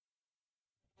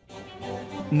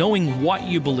Knowing what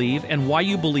you believe and why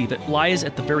you believe it lies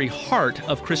at the very heart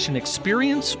of Christian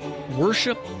experience,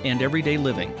 worship, and everyday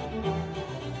living.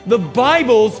 The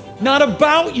Bible's not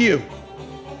about you.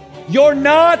 You're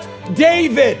not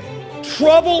David.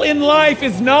 Trouble in life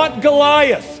is not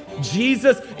Goliath.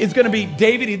 Jesus is going to be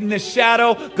David in the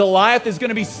shadow. Goliath is going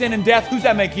to be sin and death. Who's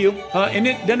that make you? And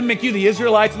it doesn't make you the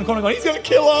Israelites in the corner going, he's going to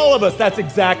kill all of us. That's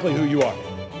exactly who you are.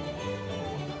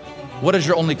 What is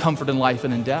your only comfort in life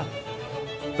and in death?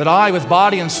 That I, with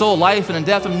body and soul, life and in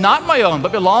death, am not my own,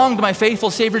 but belong to my faithful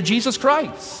Savior, Jesus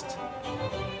Christ.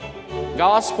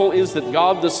 Gospel is that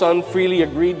God the Son freely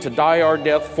agreed to die our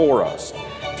death for us,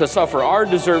 to suffer our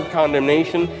deserved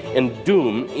condemnation and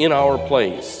doom in our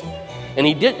place. And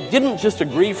he didn't just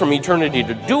agree from eternity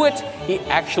to do it, he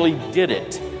actually did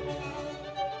it.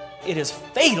 It is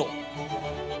fatal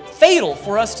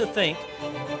for us to think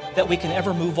that we can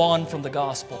ever move on from the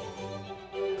gospel.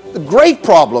 The great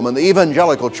problem in the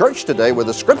evangelical church today where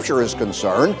the Scripture is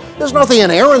concerned is not the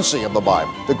inerrancy of the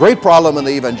Bible. The great problem in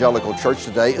the evangelical church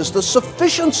today is the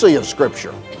sufficiency of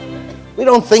Scripture. We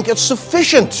don't think it's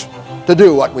sufficient to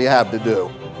do what we have to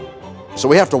do. So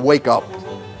we have to wake up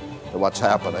to what's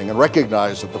happening and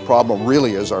recognize that the problem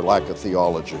really is our lack of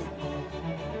theology.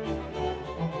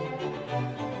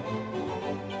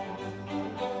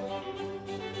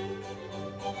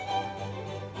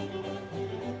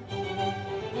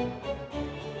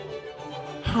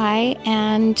 Hi,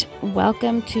 and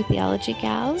welcome to Theology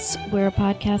Gals. We're a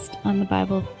podcast on the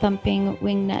Bible-thumping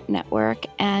Wingnut Network,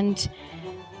 and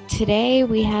today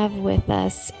we have with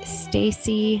us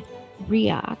Stacy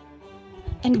Riach,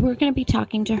 and we're going to be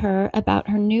talking to her about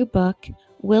her new book,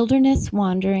 Wilderness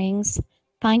Wanderings: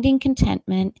 Finding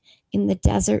Contentment in the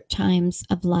Desert Times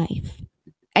of Life.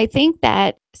 I think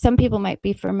that some people might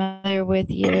be familiar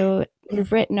with you.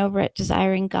 You've written over at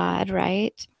Desiring God,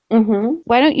 right? Mm-hmm.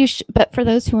 Why don't you, but for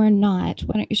those who are not,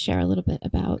 why don't you share a little bit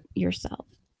about yourself?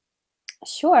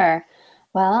 Sure.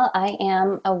 Well, I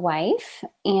am a wife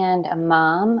and a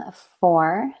mom of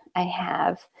 4. I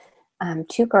have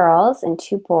 2 girls and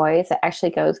 2 boys. It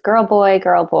actually goes girl,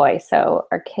 boy. So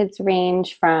our kids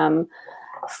range from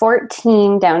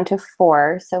 14 down to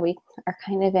 4. So we are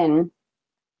kind of in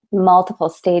multiple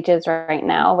stages right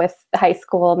now with high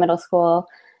school, middle school,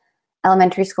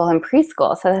 elementary school, and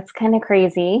preschool. So that's kind of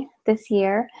crazy this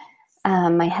year.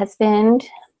 My husband,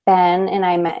 Ben, and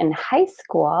I met in high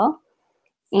school.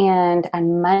 And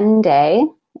on Monday,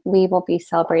 we will be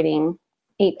celebrating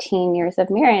 18 years of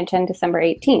marriage on December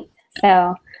 18th.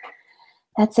 So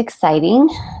that's exciting.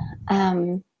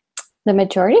 The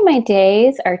majority of my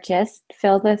days are just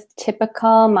filled with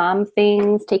typical mom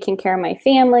things, taking care of my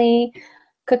family,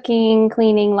 cooking,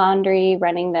 cleaning, laundry,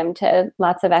 running them to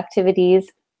lots of activities.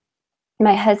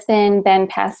 My husband, Ben,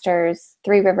 pastors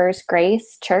Three Rivers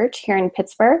Grace Church here in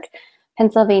Pittsburgh,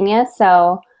 Pennsylvania.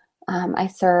 So I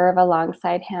serve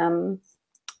alongside him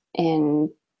in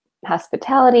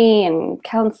hospitality and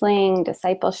counseling,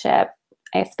 discipleship.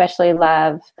 I especially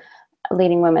love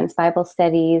leading women's Bible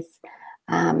studies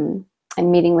and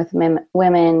meeting with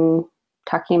women,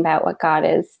 talking about what God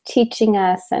is teaching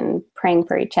us and praying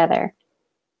for each other.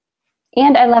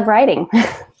 And I love writing.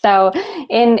 So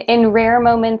in rare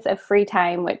moments of free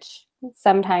time, which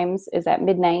sometimes is at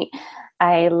midnight,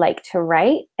 I like to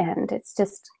write, and it's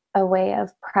just a way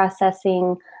of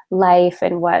processing life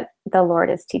and what the Lord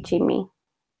is teaching me.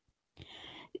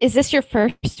 Is this your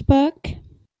first book?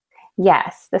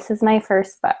 Yes, this is my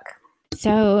first book.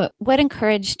 So what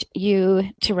encouraged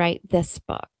you to write this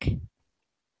book?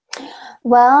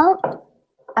 Well,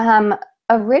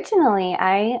 originally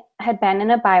I had been in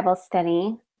a Bible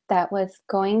study that was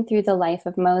going through the life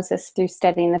of Moses through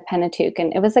studying the Pentateuch.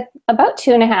 And it was about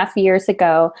 2.5 years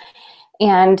ago.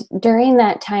 And during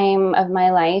that time of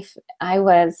my life, I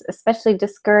was especially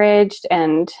discouraged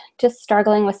and just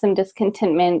struggling with some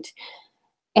discontentment.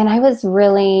 And I was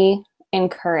really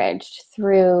encouraged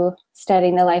through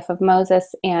studying the life of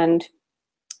Moses and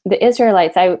the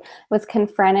Israelites. I was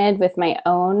confronted with my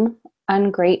own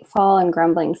ungrateful and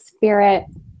grumbling spirit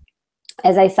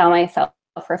as I saw myself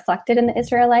reflected in the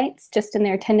Israelites, just in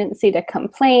their tendency to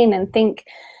complain and think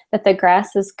that the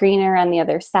grass is greener on the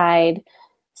other side.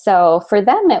 So for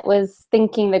them, it was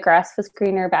thinking the grass was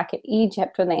greener back at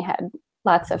Egypt when they had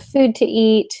lots of food to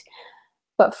eat.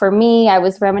 But for me, I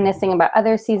was reminiscing about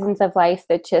other seasons of life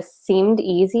that just seemed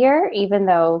easier, even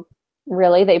though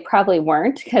really they probably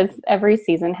weren't, because every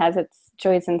season has its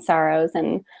joys and sorrows.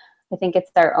 And I think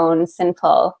it's our own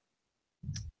sinful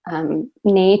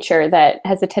nature that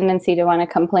has a tendency to want to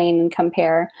complain and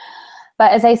compare.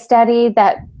 But as I studied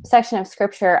that section of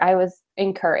scripture, I was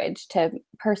encouraged to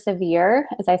persevere,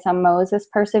 as I saw Moses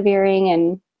persevering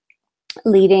and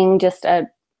leading just a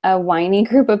whiny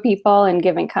group of people and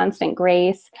giving constant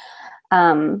grace.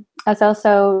 I was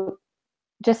also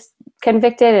just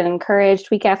convicted and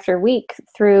encouraged week after week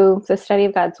through the study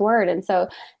of God's word. And so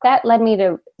that led me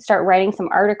to start writing some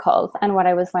articles on what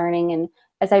I was learning. And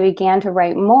as I began to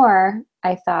write more,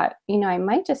 I thought, I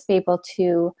might just be able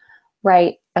to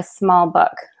write a small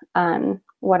book on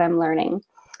what I'm learning.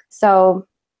 So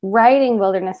writing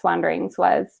Wilderness Wanderings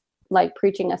was like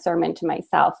preaching a sermon to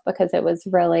myself, because it was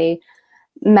really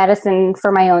medicine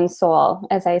for my own soul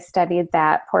as I studied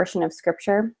that portion of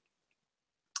scripture.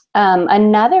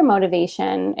 Another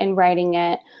motivation in writing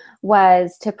it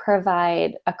was to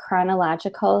provide a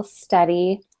chronological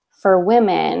study for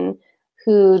women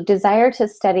who desire to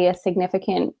study a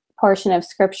significant portion of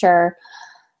scripture,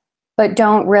 but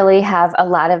don't really have a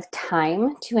lot of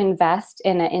time to invest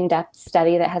in an in-depth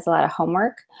study that has a lot of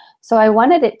homework. So I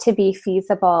wanted it to be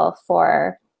feasible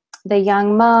for the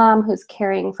young mom who's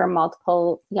caring for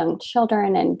multiple young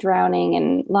children and drowning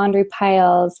in laundry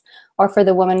piles, or for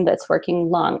the woman that's working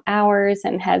long hours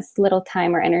and has little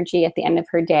time or energy at the end of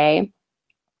her day.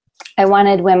 I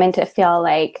wanted women to feel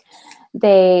like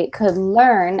they could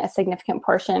learn a significant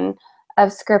portion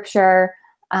of scripture,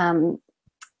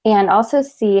 and also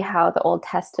see how the Old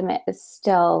Testament is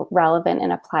still relevant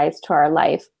and applies to our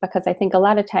life, because I think a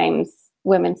lot of times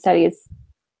women's studies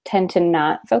tend to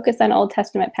not focus on Old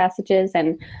Testament passages,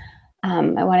 and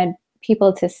I wanted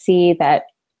people to see that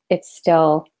it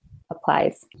still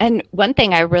applies. And one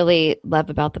thing I really love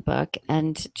about the book,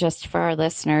 and just for our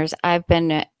listeners, I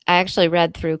actually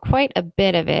read through quite a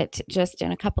bit of it just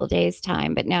in a couple of days'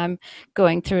 time, but now I'm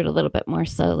going through it a little bit more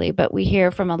slowly. But we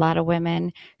hear from a lot of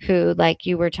women who, like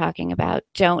you were talking about,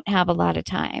 don't have a lot of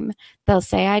time. They'll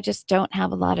say, I just don't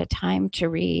have a lot of time to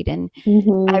read. And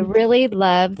I really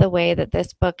love the way that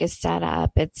this book is set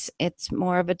up. It's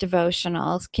more of a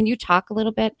devotional. Can you talk a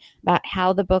little bit about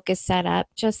how the book is set up?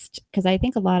 Just because I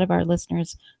think a lot of our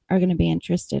listeners are going to be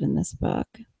interested in this book.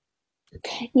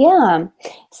 Yeah.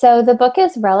 So the book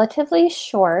is relatively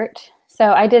short.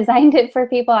 So I designed it for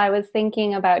people. I was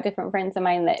thinking about different friends of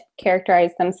mine that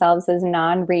characterize themselves as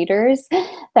non-readers,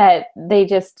 that they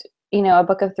just, a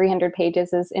book of 300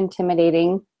 pages is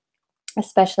intimidating,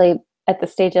 especially at the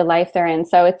stage of life they're in.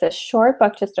 So it's a short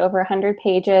book, just over 100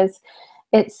 pages.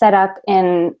 It's set up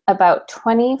in about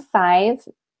 25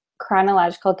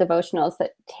 chronological devotionals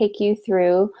that take you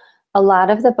through a lot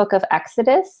of the book of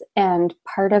Exodus and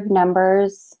part of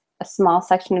Numbers, a small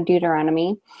section of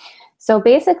Deuteronomy. So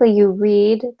basically you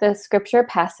read the scripture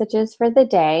passages for the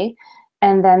day,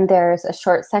 and then there's a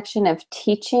short section of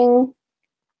teaching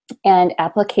and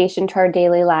application to our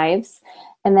daily lives.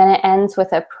 And then it ends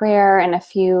with a prayer and a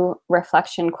few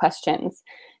reflection questions.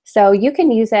 So you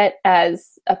can use it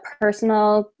as a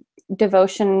personal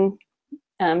devotional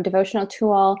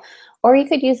tool, or you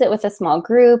could use it with a small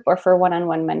group or for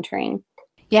one-on-one mentoring.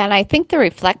 Yeah, and I think the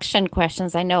reflection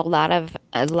questions, I know a lot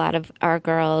of our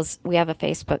girls, we have a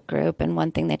Facebook group, and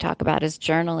one thing they talk about is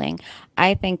journaling.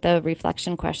 I think the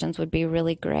reflection questions would be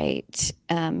really great.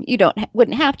 You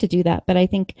wouldn't have to do that, but I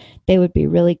think they would be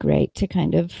really great to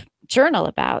kind of journal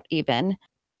about even.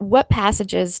 What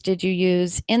passages did you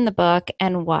use in the book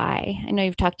and why? I know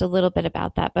you've talked a little bit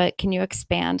about that, but can you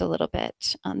expand a little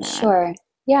bit on that? Sure.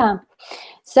 Yeah.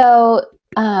 So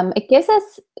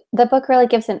the book really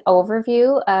gives an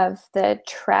overview of the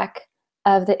trek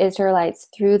of the Israelites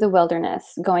through the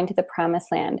wilderness, going to the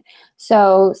promised land.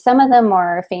 So some of the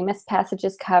more famous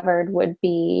passages covered would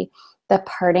be the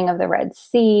parting of the Red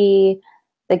Sea,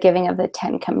 the giving of the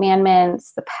 10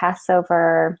 Commandments, the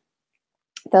Passover,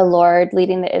 the Lord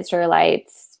leading the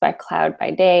Israelites by cloud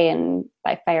by day and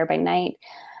by fire by night,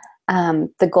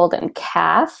 the golden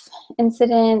calf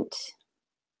incident,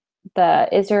 the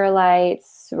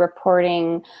Israelites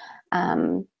reporting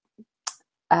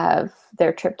of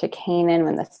their trip to Canaan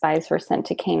when the spies were sent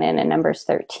to Canaan in Numbers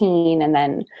 13, and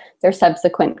then their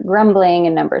subsequent grumbling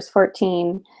in Numbers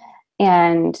 14,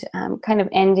 and kind of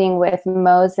ending with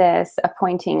Moses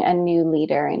appointing a new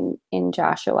leader in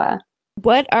Joshua.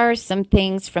 What are some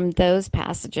things from those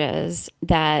passages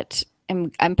that,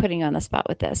 I'm putting you on the spot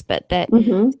with this, but that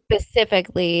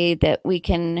specifically that we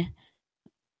can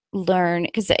learn?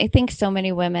 Because I think so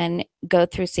many women go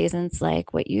through seasons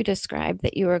like what you described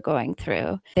that you were going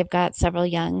through. They've got several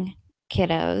young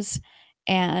kiddos,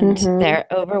 and they're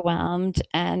overwhelmed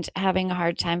and having a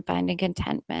hard time finding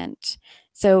contentment.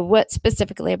 So what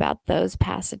specifically about those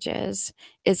passages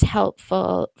is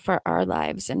helpful for our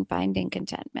lives in finding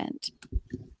contentment?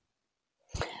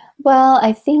 Well,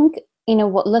 I think,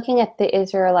 looking at the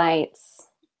Israelites,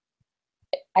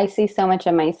 I see so much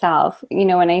of myself.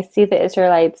 When I see the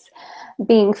Israelites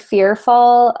being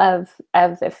fearful of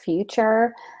the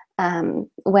future,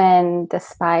 when the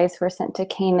spies were sent to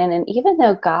Canaan, and even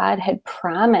though God had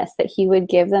promised that he would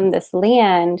give them this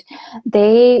land,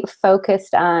 they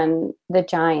focused on the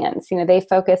giants. They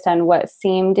focused on what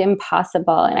seemed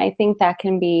impossible. And I think that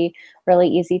can be really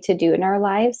easy to do in our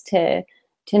lives, to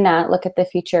not look at the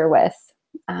future with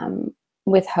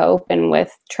hope and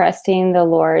with trusting the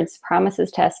Lord's promises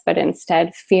to us, but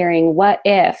instead fearing what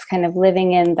if, kind of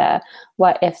living in the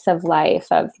what ifs of life,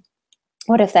 of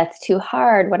what if that's too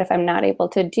hard? What if I'm not able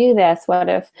to do this? What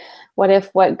if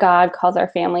what God calls our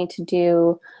family to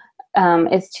do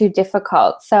is too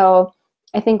difficult? So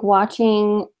I think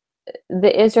watching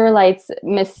the Israelites'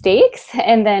 mistakes,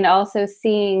 and then also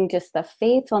seeing just the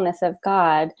faithfulness of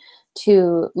God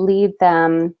to lead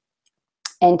them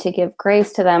and to give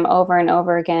grace to them over and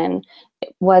over again,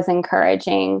 was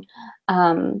encouraging.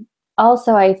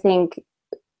 Also, I think,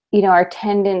 our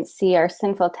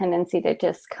sinful tendency to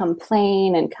just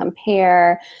complain and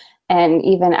compare and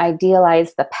even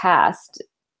idealize the past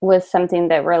was something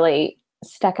that really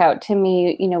stuck out to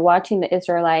me, watching the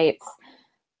Israelites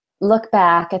look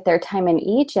back at their time in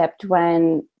Egypt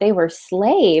when they were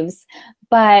slaves,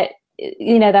 but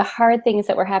the hard things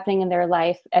that were happening in their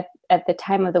life at the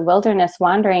time of the wilderness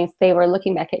wanderings, they were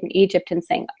looking back at Egypt and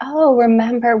saying, oh,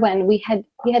 remember when we had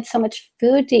so much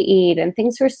food to eat and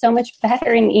things were so much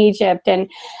better in Egypt. And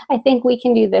I think we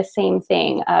can do the same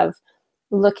thing of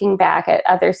looking back at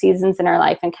other seasons in our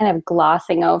life and kind of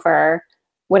glossing over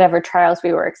whatever trials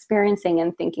we were experiencing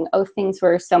and thinking, oh, things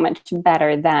were so much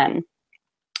better then.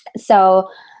 So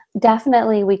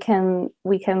definitely we can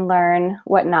learn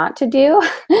what not to do.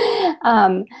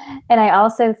 And I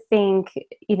also think,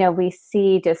 we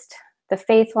see just the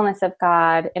faithfulness of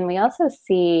God, and we also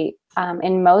see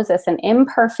in Moses an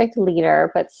imperfect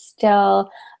leader, but still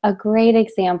a great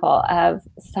example of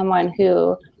someone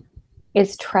who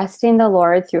is trusting the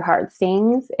Lord through hard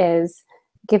things, is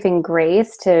giving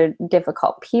grace to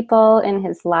difficult people in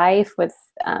his life with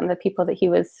the people that he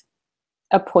was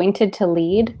appointed to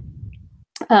lead.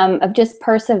 Of just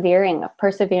persevering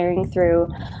through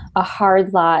a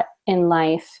hard lot in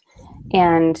life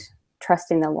and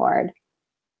trusting the Lord.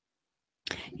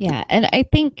 Yeah, and I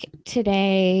think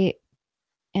today,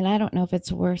 and I don't know if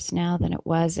it's worse now than it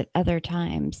was at other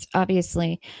times.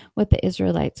 Obviously, what the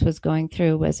Israelites was going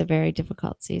through was a very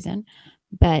difficult season,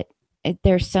 but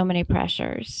there's so many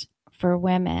pressures for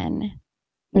women.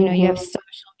 You have social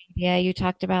media. You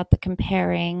talked about the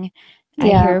comparing. Yeah.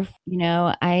 I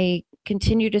hear, I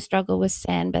continue to struggle with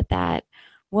sin, but that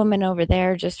woman over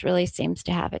there just really seems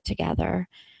to have it together.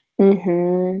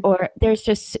 Mm-hmm. Or there's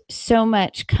just so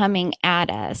much coming at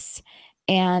us.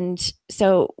 And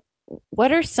so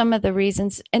what are some of the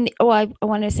reasons? And I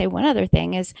want to say one other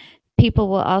thing is, people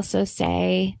will also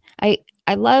say, I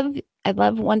love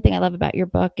one thing I love about your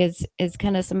book is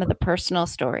kind of some of the personal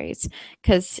stories,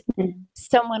 because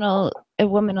a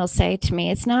woman will say to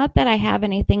me, it's not that I have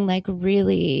anything like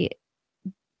really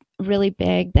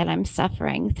big that I'm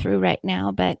suffering through right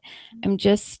now, but I'm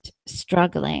just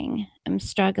struggling. I'm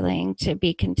struggling to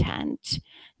be content.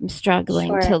 I'm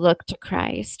struggling to look to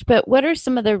Christ. But what are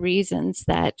some of the reasons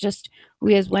that just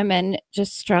we as women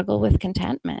just struggle with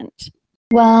contentment?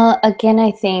 Well, again, I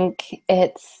think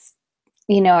it's,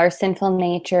 our sinful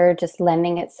nature just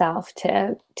lending itself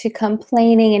to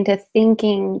complaining and to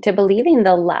thinking, to believing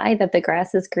the lie that the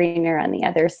grass is greener on the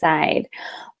other side,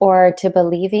 or to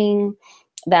believing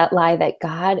that lie that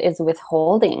God is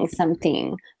withholding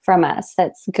something from us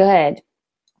that's good.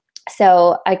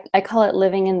 So I call it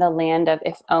living in the land of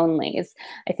if onlys.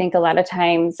 I think a lot of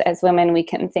times as women, we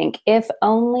can think, if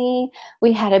only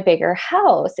we had a bigger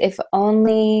house, if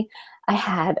only I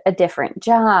had a different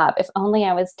job, if only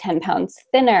I was 10 pounds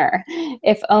thinner,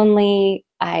 if only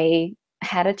I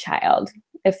had a child,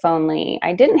 if only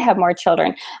I didn't have more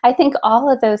children. I think all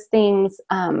of those things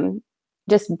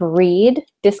just breed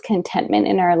discontentment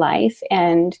in our life,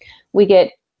 and we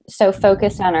get so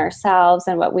focused on ourselves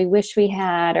and what we wish we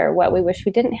had or what we wish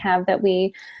we didn't have that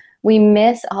we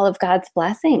miss all of God's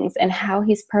blessings and how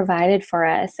he's provided for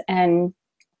us, and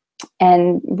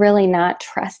really not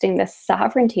trusting the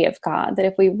sovereignty of God, that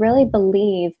if we really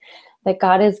believe that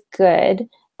God is good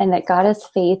and that God is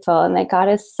faithful and that God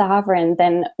is sovereign,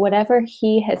 then whatever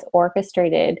he has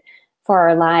orchestrated for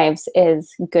our lives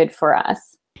is good for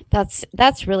us.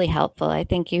 That's really helpful. I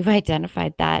think you've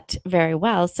identified that very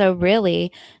well. So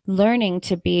really learning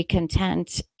to be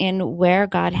content in where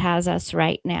God has us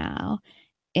right now,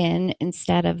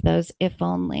 instead of those if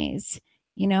onlys.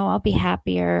 I'll be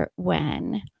happier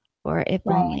when, or if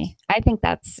Right. only. I think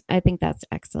that's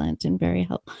excellent and very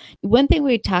helpful. One thing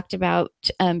we talked about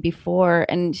before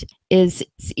and is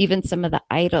even some of the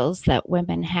idols that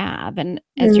women have. And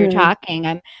as you're talking,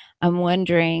 I'm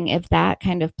wondering if that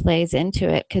kind of plays into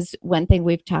it, because one thing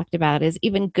we've talked about is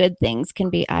even good things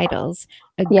can be idols.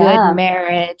 A Yeah. good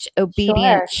marriage,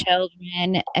 obedient Sure.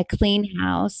 children, a clean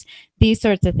house, these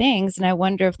sorts of things. And I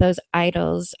wonder if those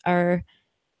idols are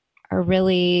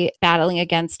really battling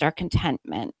against our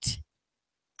contentment.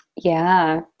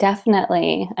 Yeah,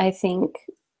 definitely. I think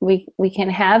we can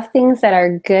have things that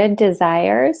are good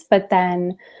desires, but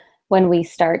then when we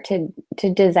start to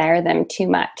desire them too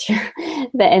much,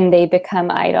 and they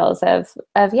become idols of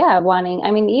wanting.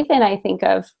 I mean, even I think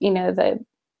of, the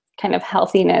kind of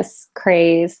healthiness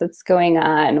craze that's going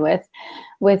on with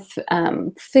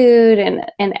food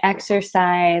and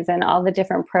exercise and all the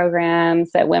different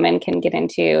programs that women can get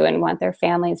into and want their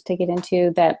families to get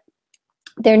into, that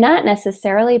they're not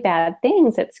necessarily bad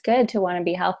things. It's good to want to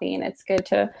be healthy, and it's good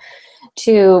to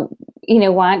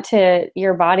want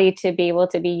your body to be able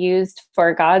to be used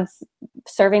for God's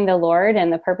serving the Lord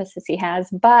and the purposes he has.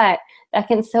 But that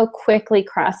can so quickly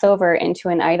cross over into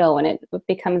an idol when it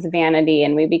becomes vanity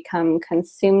and we become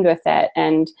consumed with it.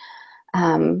 And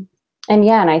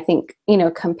I think,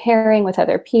 comparing with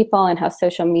other people and how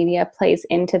social media plays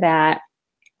into that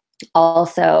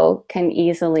also can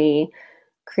easily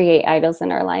create idols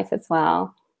in our life as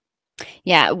well.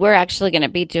 Yeah, we're actually going to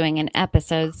be doing an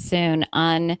episode soon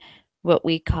on what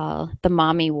we call the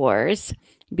mommy wars,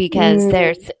 because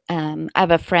there's I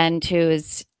have a friend who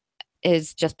is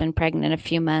just been pregnant a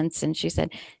few months, and she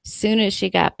said as soon as she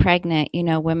got pregnant,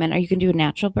 women, are you going to do a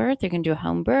natural birth? Are you going to do a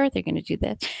home birth? Are you going to do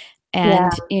this?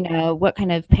 And, what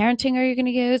kind of parenting are you going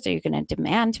to use? Are you going to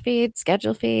demand feed,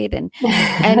 schedule feed, and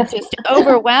just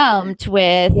overwhelmed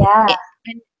with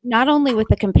and not only with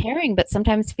the comparing, but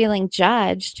sometimes feeling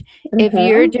judged if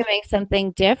you're doing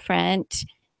something different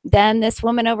than this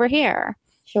woman over here.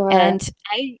 Sure. And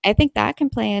I think that can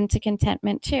play into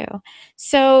contentment too.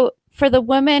 So for the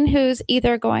woman who's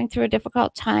either going through a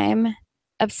difficult time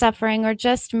of suffering, or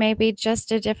maybe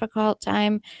just a difficult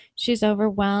time, she's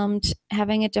overwhelmed,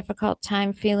 having a difficult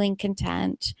time feeling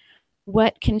content,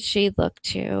 what can she look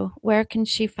to? Where can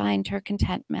she find her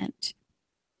contentment?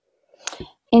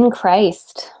 In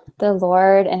Christ, the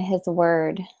Lord and his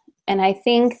word. And I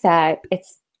think that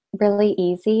it's really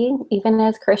easy, even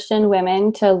as Christian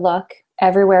women, to look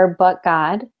everywhere but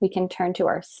God. We can turn to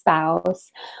our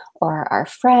spouse or our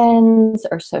friends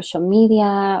or social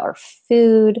media or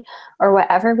food or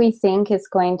whatever we think is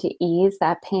going to ease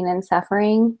that pain and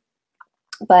suffering.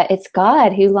 But it's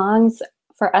God who longs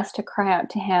for us to cry out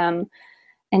to him,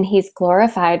 and he's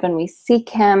glorified when we seek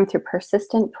him through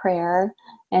persistent prayer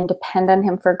and depend on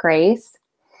him for grace.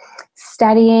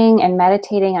 Studying and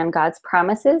meditating on God's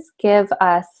promises give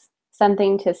us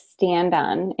something to stand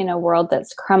on in a world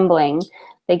that's crumbling.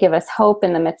 They give us hope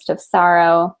in the midst of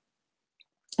sorrow,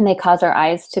 and they cause our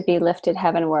eyes to be lifted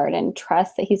heavenward and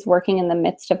trust that he's working in the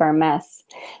midst of our mess.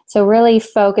 So really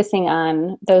focusing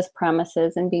on those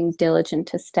promises and being diligent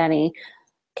to study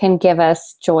can give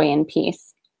us joy and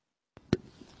peace.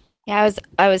 Yeah,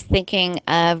 I was thinking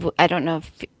of, I don't know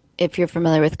if you're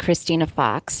familiar with Christina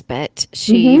Fox, but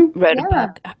she wrote a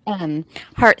book,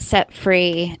 Heart Set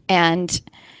Free, and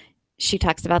she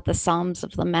talks about the Psalms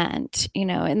of Lament,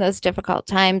 in those difficult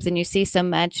times. And you see so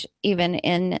much even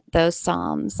in those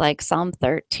Psalms, like Psalm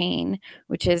 13,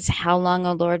 which is, how long,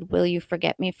 O Lord, will you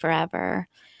forget me forever?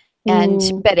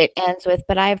 But it ends with,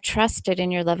 but I have trusted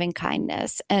in your loving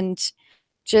kindness. And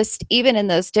just even in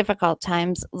those difficult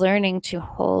times, learning to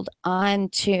hold on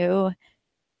to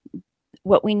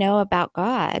what we know about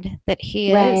God, that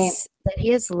he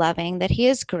is loving, that he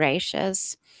is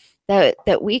gracious,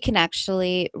 that we can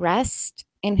actually rest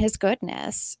in his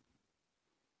goodness.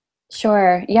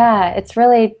 Sure. Yeah. It's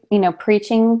really,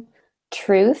 preaching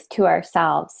truth to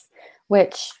ourselves,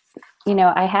 which,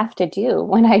 I have to do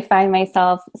when I find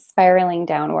myself spiraling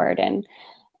downward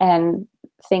and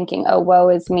thinking, oh, woe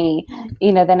is me.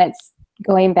 Then it's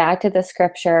going back to the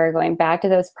scripture, going back to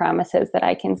those promises that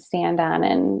I can stand on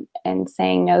and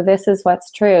saying, no, this is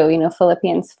what's true.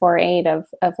 Philippians 4:8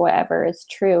 of whatever is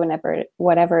true and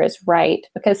whatever is right.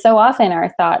 Because so often our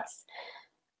thoughts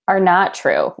are not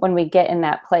true when we get in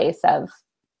that place of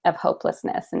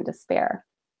hopelessness and despair.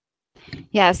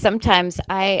 Yeah, sometimes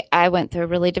I went through a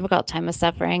really difficult time of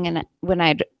suffering, and when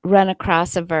I'd run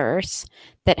across a verse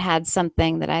that had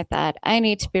something that I thought, I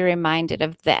need to be reminded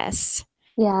of this.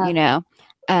 Yeah.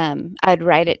 I'd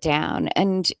write it down,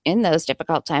 and in those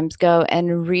difficult times go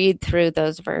and read through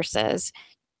those verses,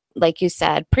 like you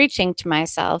said, preaching to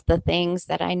myself the things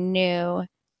that I knew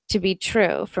to be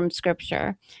true from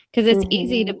Scripture, because it's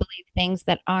easy to believe things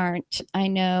that aren't. I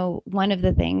know one of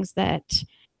the things that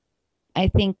I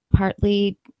think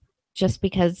partly just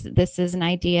because this is an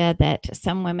idea that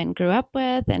some women grew up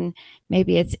with, and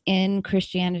maybe it's in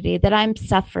Christianity, that I'm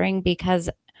suffering because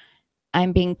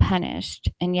I'm being punished.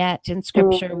 And yet in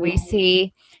Scripture, we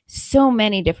see so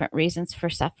many different reasons for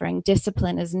suffering.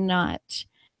 Discipline is not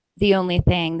the only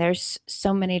thing. There's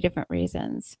so many different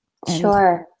reasons. And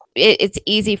Sure. it's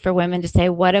easy for women to say,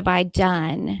 what have I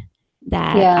done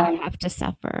that I have to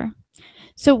suffer?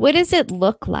 So what does it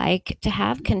look like to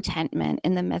have contentment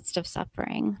in the midst of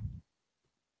suffering?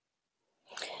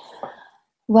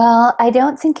 Well, I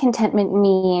don't think contentment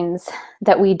means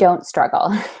that we don't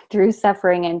struggle through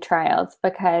suffering and trials,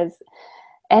 because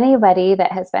anybody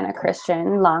that has been a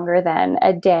Christian longer than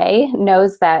a day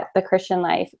knows that the Christian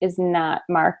life is not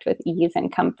marked with ease and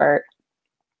comfort.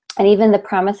 And even the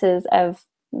promises of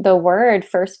the word,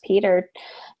 1 Peter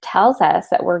tells us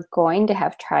that we're going to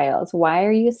have trials. Why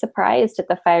are you surprised at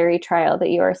the fiery trial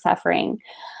that you are suffering?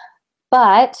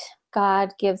 But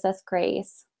God gives us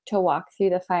grace to walk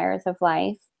through the fires of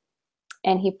life.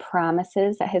 And he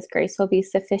promises that his grace will be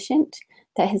sufficient,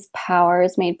 that his power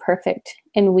is made perfect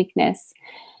in weakness.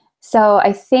 So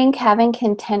I think having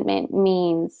contentment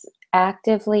means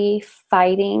actively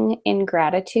fighting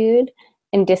ingratitude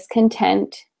and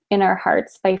discontent in our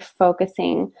hearts by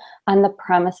focusing on the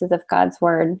promises of God's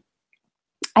word.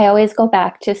 I always go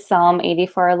back to Psalm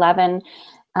 84:11.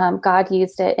 God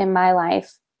used it in my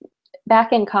life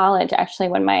back in college, actually,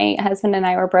 when my husband and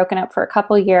I were broken up for a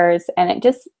couple years, and it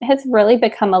just has really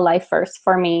become a life verse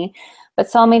for me. But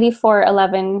Psalm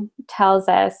 84:11 tells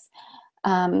us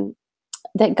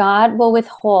that God will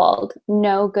withhold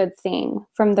no good thing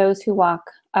from those who walk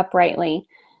uprightly.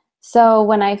 So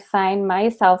when I find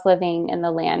myself living in the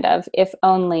land of if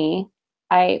only,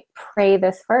 I pray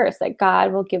this verse, that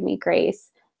God will give me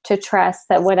grace to trust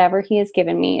that whatever he has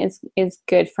given me is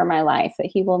good for my life,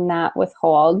 that he will not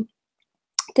withhold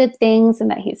good things, and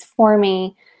that he's for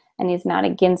me and he's not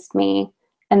against me,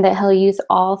 and that he'll use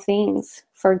all things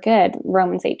for good.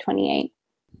 Romans 8:28.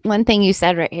 One thing you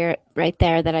said right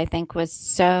there that I think was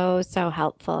so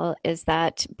helpful is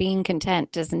that being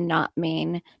content does not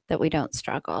mean that we don't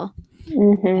struggle.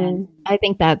 And I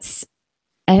think that's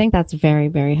very,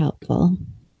 very helpful.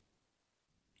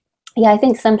 Yeah, I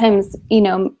think sometimes,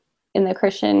 in the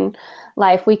Christian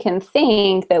life, we can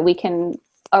think that we can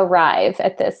arrive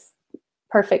at this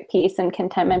perfect peace and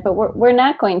contentment, but we're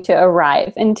not going to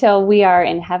arrive until we are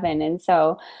in heaven. And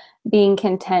so being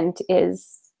content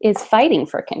is fighting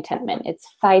for contentment. It's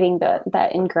fighting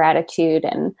that ingratitude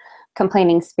and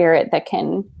complaining spirit that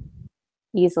can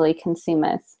easily consume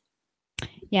us.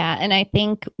 Yeah, and I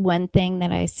think one thing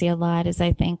that I see a lot is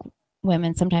I think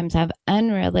women sometimes have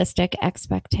unrealistic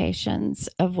expectations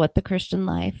of what the Christian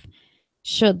life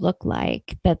should look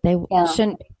like, that they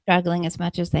shouldn't be struggling as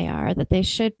much as they are, that they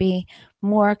should be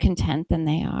more content than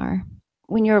they are.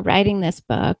 When you were writing this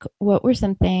book, what were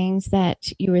some things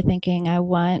that you were thinking, I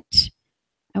want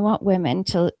women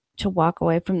to walk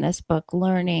away from this book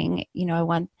learning,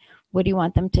 what do you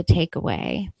want them to take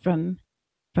away from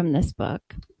this book?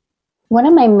 One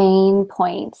of my main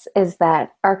points is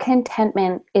that our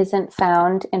contentment isn't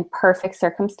found in perfect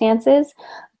circumstances,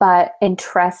 but in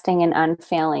trusting in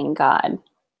unfailing God.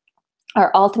 Our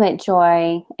ultimate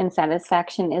joy and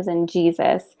satisfaction is in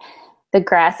Jesus. The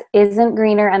grass isn't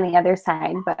greener on the other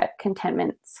side, but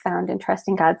contentment's found in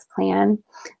trusting God's plan.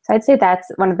 So I'd say that's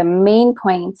one of the main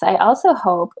points. I also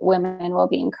hope women will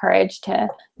be encouraged to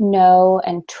know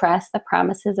and trust the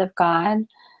promises of God.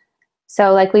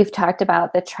 So like we've talked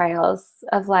about, the trials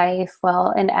of life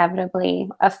will inevitably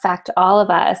affect all of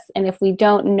us. And if we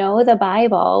don't know the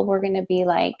Bible, we're going to be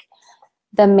like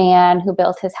the man who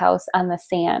built his house on the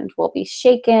sand. We'll be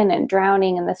shaken and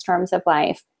drowning in the storms of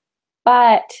life.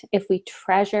 But if we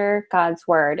treasure God's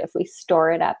word, if we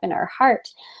store it up in our heart,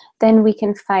 then we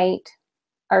can fight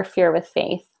our fear with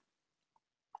faith.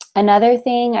 Another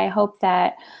thing, I hope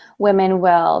that women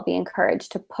will be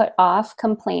encouraged to put off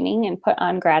complaining and put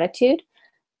on gratitude.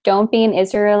 Don't be an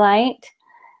Israelite.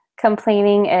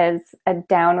 Complaining is a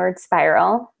downward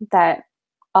spiral that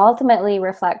ultimately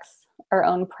reflects our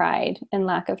own pride and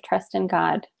lack of trust in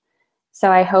God.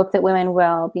 So I hope that women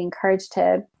will be encouraged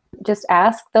to just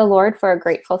ask the Lord for a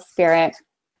grateful spirit.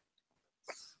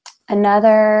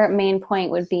 Another main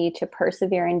point would be to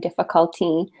persevere in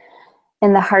difficulty.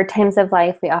 In the hard times of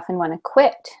life, we often want to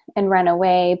quit and run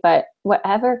away, but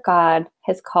whatever God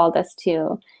has called us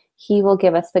to, he will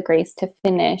give us the grace to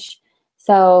finish.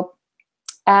 So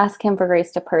ask him for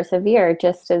grace to persevere,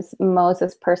 just as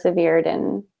Moses persevered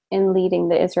in in leading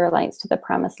the Israelites to the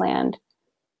promised land.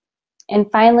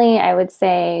 And finally, I would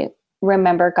say,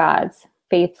 remember God's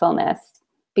faithfulness.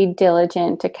 Be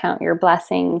diligent to count your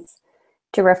blessings,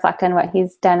 to reflect on what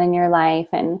he's done in your life,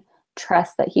 and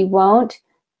trust that he won't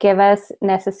give us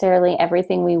necessarily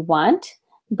everything we want,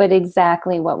 but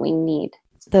exactly what we need.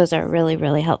 Those are really,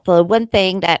 really helpful. One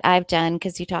thing that I've done,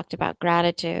 because you talked about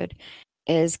gratitude,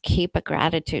 is keep a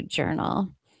gratitude journal.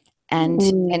 And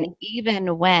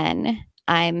even when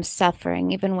I'm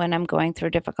suffering, even when I'm going through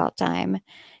a difficult time,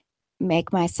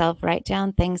 make myself write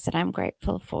down things that I'm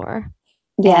grateful for.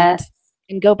 Yes.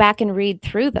 And go back and read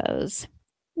through those.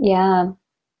 Yeah.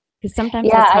 Because sometimes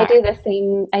I do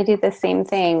the same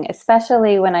thing,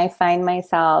 especially when I find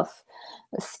myself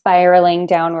spiraling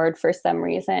downward for some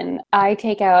reason. I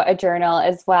take out a journal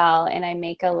as well, and I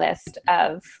make a list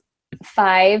of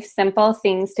 5 simple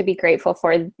things to be grateful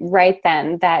for right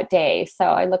then, that day. So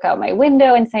I look out my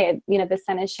window and say, the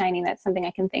sun is shining. That's something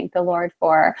I can thank the Lord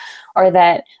for. Or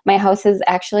that my house is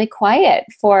actually quiet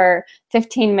for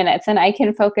 15 minutes and I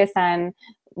can focus on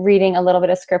reading a little bit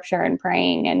of scripture and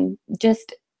praying, and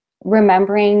just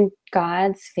remembering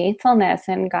God's faithfulness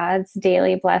and God's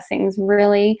daily blessings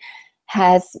really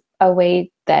has a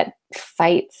way that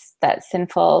fights that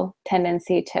sinful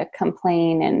tendency to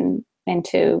complain and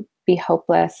to be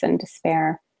hopeless and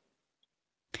despair.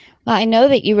 Well, I know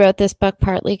that you wrote this book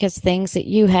partly because things that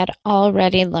you had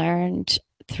already learned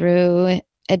through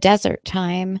a desert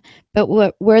time, but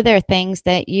were there things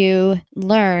that you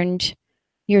learned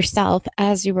yourself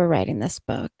as you were writing this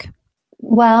book?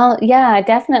 Well, yeah,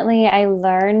 definitely. I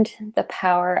learned the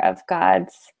power of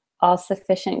God's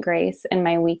all-sufficient grace in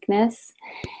my weakness.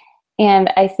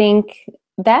 And I think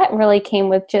that really came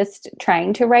with just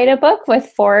trying to write a book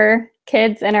with 4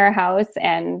 kids in our house,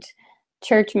 and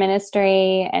church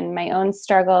ministry, and my own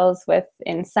struggles with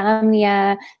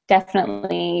insomnia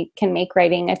definitely can make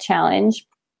writing a challenge.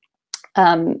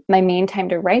 My main time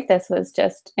to write this was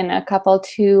just in a couple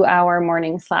 2-hour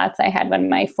morning slots I had when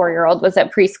my 4-year-old was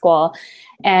at preschool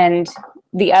and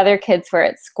the other kids were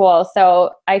at school.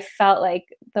 So I felt like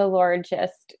the Lord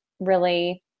just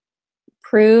really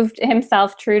proved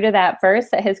himself true to that verse,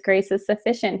 that his grace is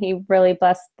sufficient. He really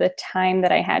blessed the time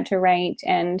that I had to write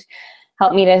and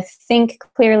helped me to think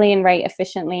clearly and write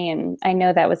efficiently. And I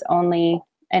know that was only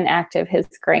an act of his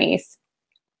grace.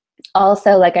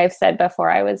 Also, like I've said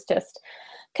before, I was just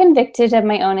convicted of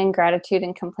my own ingratitude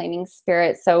and complaining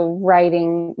spirit. So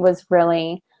writing was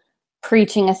really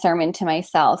preaching a sermon to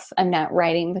myself. I'm not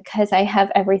writing because I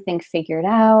have everything figured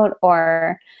out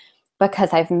or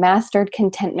because I've mastered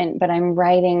contentment, but I'm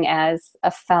writing as a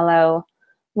fellow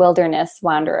wilderness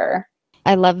wanderer.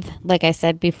 I love, like I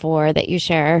said before, that you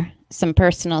share some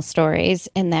personal stories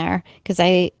in there, because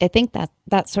I think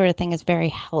that sort of thing is very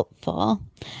helpful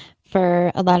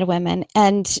for a lot of women.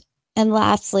 And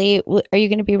lastly, are you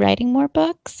going to be writing more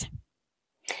books?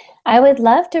 I would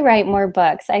love to write more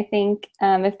books. I think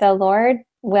if the Lord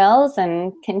wills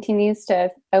and continues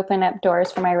to open up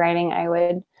doors for my writing, I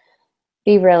would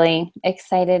be really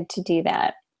excited to do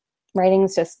that. Writing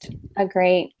is just a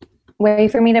great way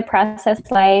for me to process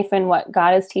life and what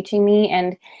God is teaching me.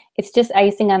 And it's just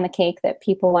icing on the cake that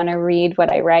people want to read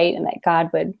what I write and that God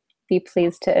would be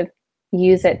pleased to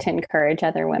use it to encourage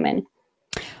other women.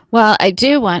 Well, I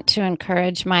do want to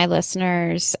encourage my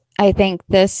listeners. I think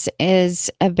this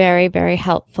is a very, very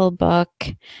helpful book.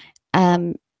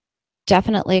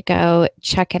 Definitely go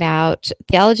check it out.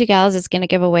 Theology Gals is going to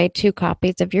give away 2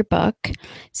 copies of your book.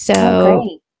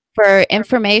 So for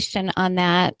information on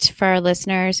that for our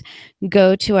listeners,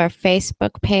 go to our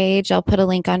Facebook page. I'll put a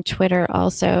link on Twitter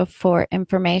also for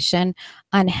information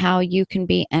on how you can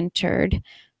be entered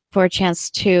for a chance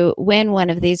to win one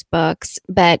of these books.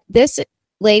 But this,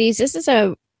 ladies, this is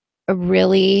a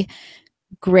really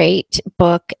great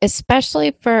book,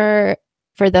 especially for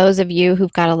those of you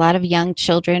who've got a lot of young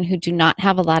children who do not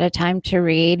have a lot of time to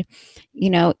read. You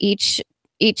know, each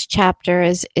chapter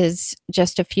is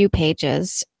just a few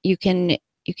pages. You can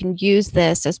use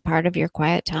this as part of your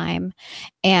quiet time.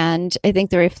 And I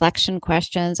think the reflection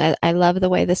questions, I love the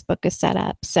way this book is set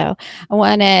up. So I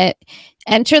want to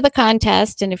enter the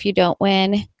contest. And if you don't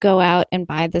win, go out and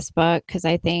buy this book, because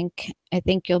I think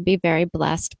you'll be very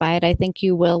blessed by it. I think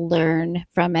you will learn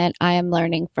from it. I am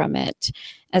learning from it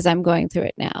as I'm going through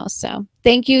it now. So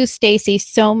thank you, Stacy,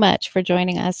 so much for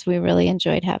joining us. We really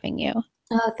enjoyed having you.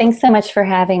 Oh, thanks so much for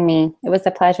having me. It was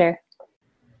a pleasure.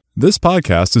 This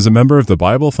podcast is a member of the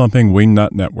Bible-thumping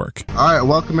Wingnut Network. All right,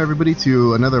 welcome everybody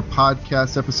to another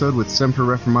podcast episode with Semper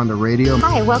Reformanda Radio.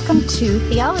 Hi, welcome to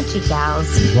Theology Gals.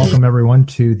 Welcome everyone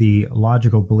to the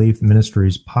Logical Belief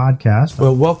Ministries podcast.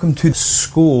 Well, welcome to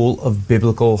School of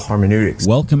Biblical Hermeneutics.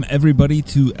 Welcome everybody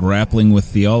to Grappling with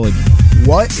Theology.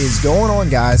 What is going on,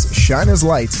 guys? Shine as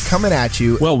lights coming at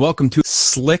you. Well, welcome to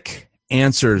Slick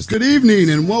Answers. Good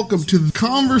evening and welcome to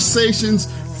Conversations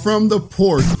from the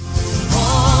Porch.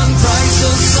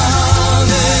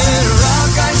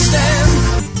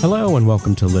 Hello and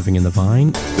welcome to Living in the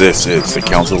Vine. This is the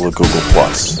Council of Google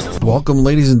Plus. Welcome,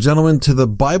 ladies and gentlemen, to the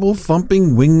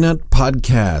Bible-thumping Wingnut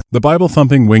Podcast. The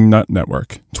Bible-thumping Wingnut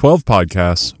Network. 12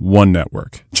 podcasts, one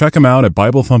network. Check them out at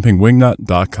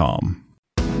BibleThumpingWingnut.com.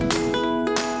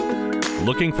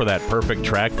 Looking for that perfect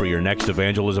track for your next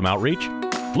evangelism outreach?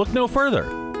 Look no further.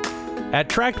 At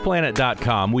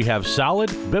TractPlanet.com, we have solid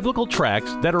biblical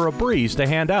tracts that are a breeze to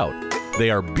hand out. They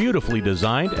are beautifully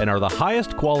designed and are the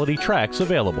highest quality tracts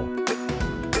available.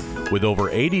 With over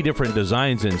 80 different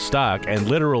designs in stock and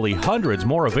literally hundreds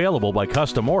more available by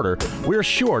custom order, we're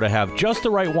sure to have just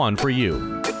the right one for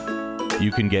you.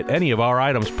 You can get any of our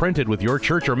items printed with your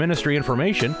church or ministry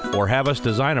information, or have us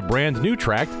design a brand new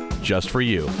tract just for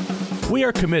you. We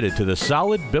are committed to the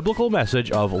solid biblical message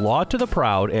of law to the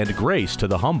proud and grace to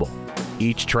the humble.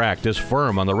 Each tract is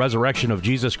firm on the resurrection of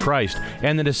Jesus Christ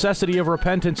and the necessity of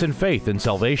repentance and faith in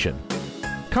salvation.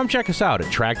 Come check us out at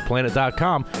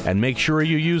TractPlanet.com and make sure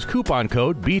you use coupon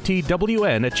code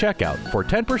BTWN at checkout for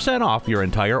 10% off your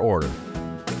entire order.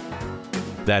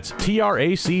 That's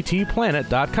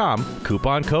TractPlanet.com,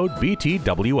 coupon code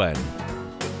BTWN.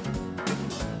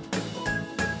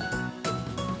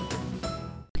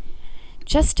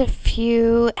 Just a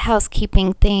few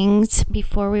housekeeping things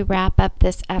before we wrap up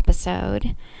this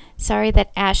episode. Sorry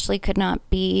that Ashley could not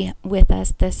be with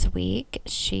us this week.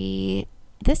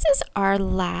 This is our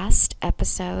last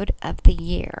episode of the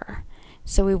year.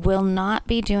 So we will not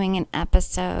be doing an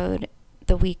episode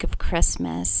the week of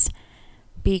Christmas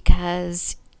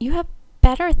because you have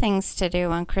better things to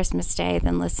do on Christmas Day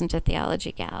than listen to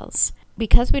Theology Gals.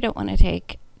 Because we don't want to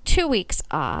take 2 weeks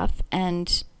off,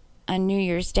 and on New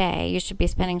Year's Day, you should be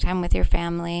spending time with your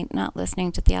family, not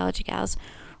listening to Theology Gals.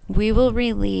 We will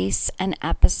release an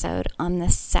episode on the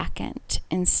 2nd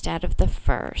instead of the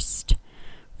 1st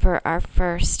for our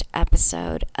first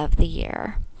episode of the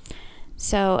year.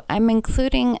 So I'm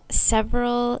including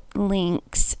several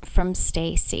links from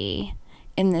Stacy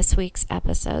in this week's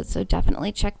episode, so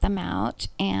definitely check them out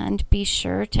and be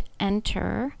sure to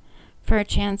enter for a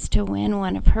chance to win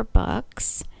one of her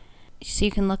books. So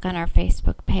you can look on our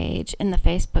Facebook page, in the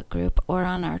Facebook group, or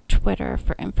on our Twitter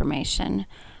for information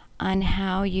on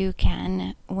how you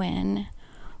can win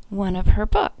one of her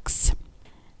books.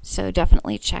 So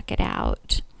definitely check it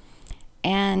out.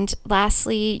 And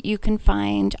lastly, you can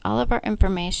find all of our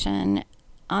information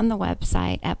on the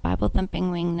website at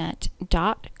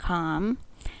BibleThumpingWingnut.com.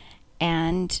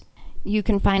 And you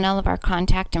can find all of our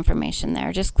contact information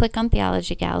there. Just click on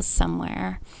Theology Gals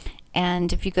somewhere.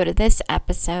 And if you go to this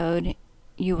episode,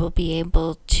 you will be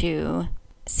able to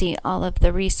see all of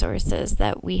the resources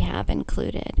that we have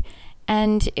included.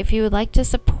 And if you would like to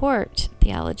support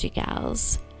Theology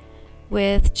Gals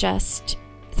with just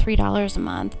 $3 a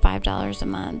month, $5 a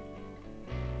month,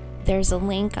 there's a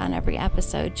link on every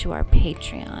episode to our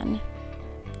Patreon.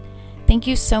 Thank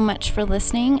you so much for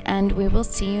listening, and we will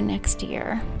see you next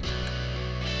year.